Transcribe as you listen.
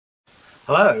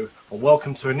Hello and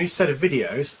welcome to a new set of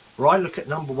videos where I look at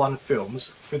 #1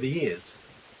 films through the years.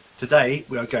 Today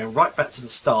we are going right back to the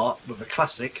start with a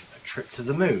classic, A Trip to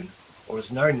the Moon, or as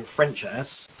known in French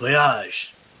as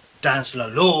Voyage dans la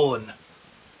lune.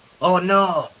 Oh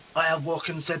no, I have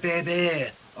woken the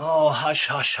baby. Oh hush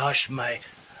hush hush, my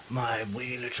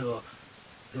wee little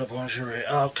Le Bonjour.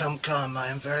 Oh come, I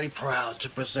am very proud to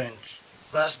present,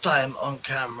 first time on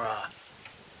camera,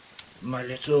 my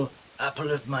little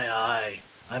apple of my eye.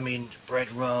 I mean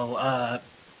bread roll,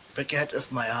 baguette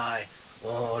of my eye.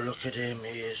 Oh look at him,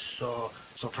 he is so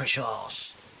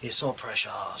precious. He's so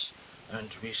precious.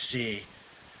 And we see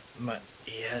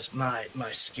he has my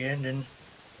skin, and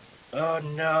oh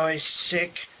no, he's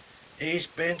sick. He's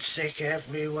been sick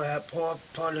everywhere. Poor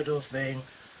little thing.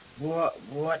 What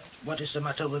is the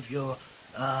matter with you?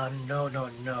 No.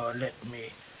 Let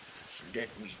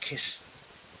me kiss.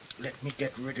 Let me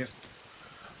get rid of.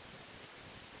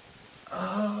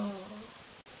 Oh.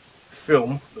 The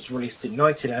film was released in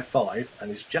 1905 and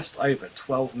is just over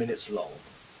 12 minutes long.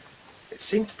 It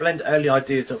seemed to blend early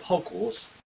ideas of Hogwarts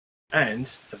and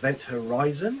Event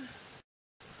Horizon.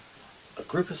 A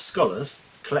group of scholars,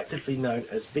 collectively known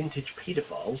as vintage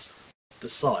paedophiles,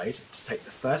 decide to take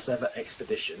the first ever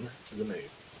expedition to the moon.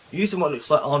 Using what looks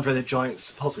like Andre the Giant's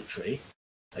suppository,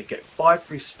 they get fired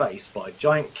through space by a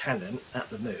giant cannon at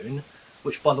the moon,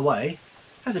 which, by the way,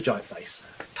 has a giant face.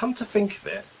 Come to think of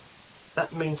it,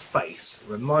 that moon's face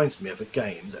reminds me of a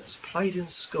game that was played in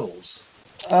schools.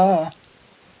 Now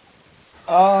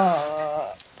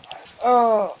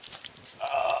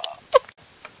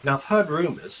I've heard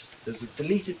rumours there's a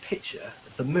deleted picture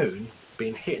of the moon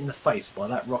being hit in the face by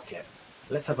that rocket.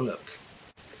 Let's have a look.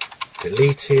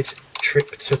 Deleted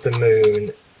trip to the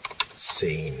moon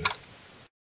scene.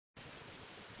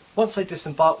 Once they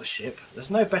disembark the ship, there's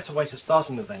no better way to start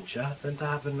an adventure than to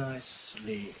have a nice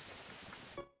sleep.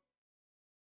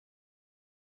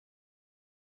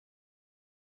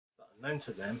 But unknown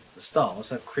to them, the stars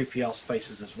have creepy ass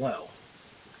faces as well.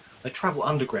 They travel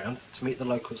underground to meet the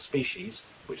local species,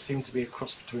 which seem to be a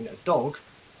cross between a dog,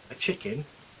 a chicken,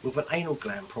 with an anal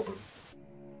gland problem.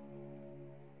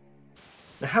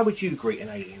 Now how would you greet an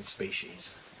alien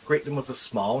species? Greet them with a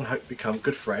smile and hope to become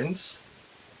good friends?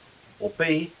 Or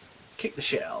B, kick the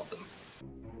shit out of them?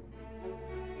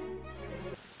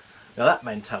 Now that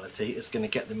mentality is going to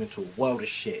get them into a world of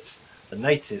shit. The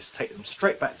natives take them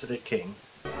straight back to their king.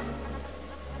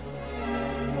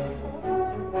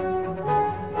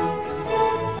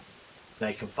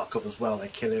 They can fuck off as well, they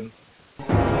kill him.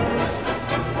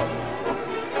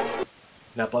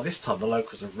 Now by this time the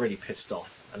locals are really pissed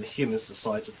off and the humans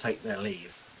decide to take their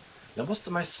leave. Now what's the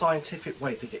most scientific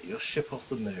way to get your ship off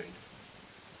the moon?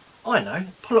 I know,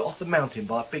 pull it off the mountain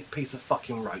by a big piece of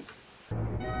fucking rope.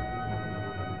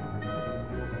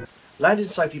 Landing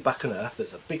safely back on Earth,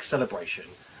 there's a big celebration,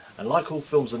 and like all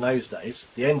films in those days,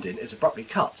 the ending is abruptly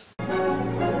cut.